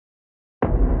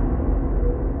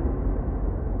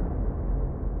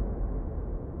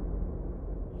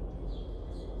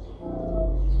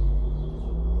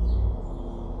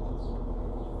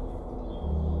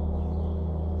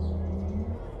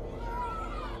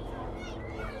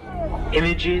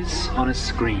Images on a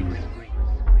screen.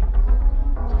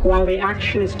 While the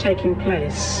action is taking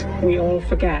place, we all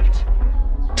forget,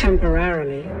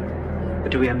 temporarily,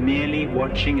 But we are merely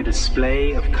watching a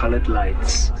display of colored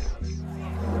lights.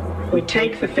 we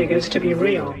take the figures to be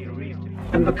real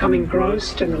and become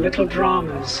engrossed in the little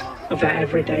dramas of their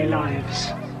everyday lives.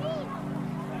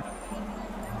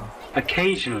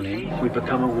 Occasionally, we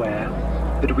become aware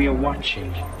that we are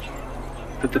watching,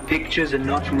 that the pictures are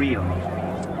not real,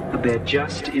 but they're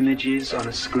just images on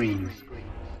a screen.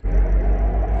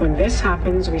 When this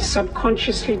happens, we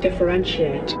subconsciously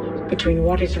differentiate between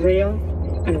what is real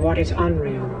and what is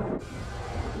unreal.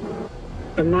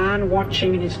 The man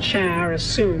watching in his chair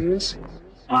assumes,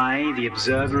 I, the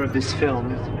observer of this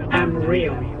film, am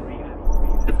real.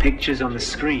 The pictures on the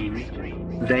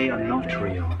screen, they are not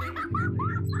real.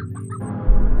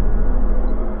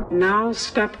 Now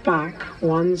step back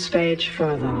one stage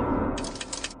further.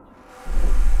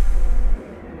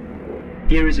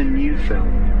 Here is a new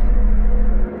film.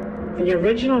 The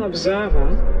original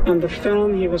observer and the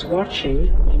film he was watching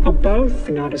are both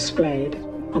now displayed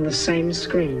on the same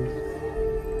screen.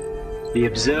 The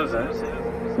observer,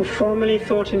 Who formerly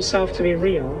thought himself to be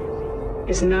real,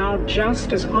 is now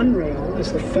just as unreal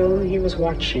as the film he was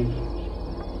watching.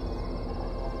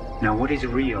 now what is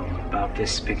real about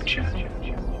this picture?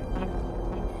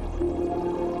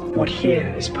 What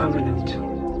here is permanent.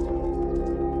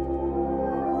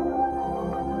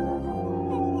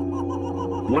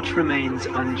 What remains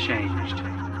unchanged?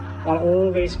 While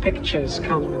all these pictures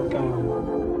come and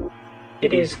go,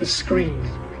 it is the screen.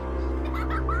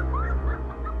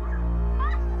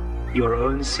 Your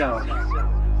own self.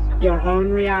 Your own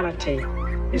reality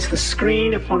is the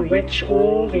screen upon which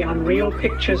all the unreal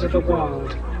pictures of the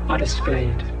world are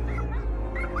displayed,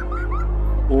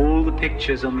 All the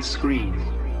pictures on the screen,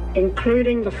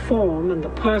 including the form and the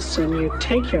person you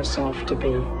take yourself to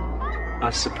be.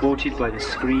 are supported by the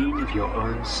screen of your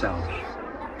own self.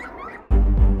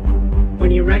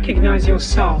 When you recognize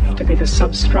yourself to be the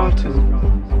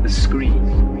substratum The screen.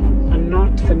 and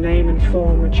not the name and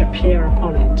form which appear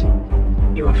upon it,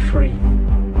 you are free.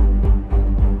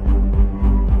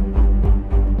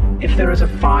 If there is a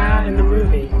fire in the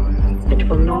movie, it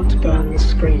will not burn the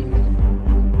screen.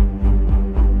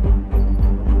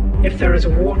 If there is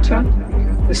water,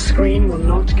 the screen will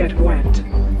not get wet.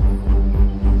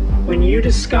 When you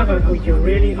discover who you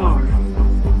really are,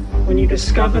 when you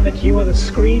discover that you are the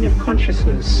screen of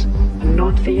consciousness and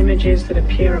not the images that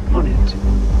appear upon it,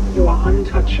 you are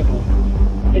untouchable,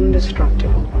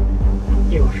 indestructible.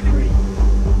 You are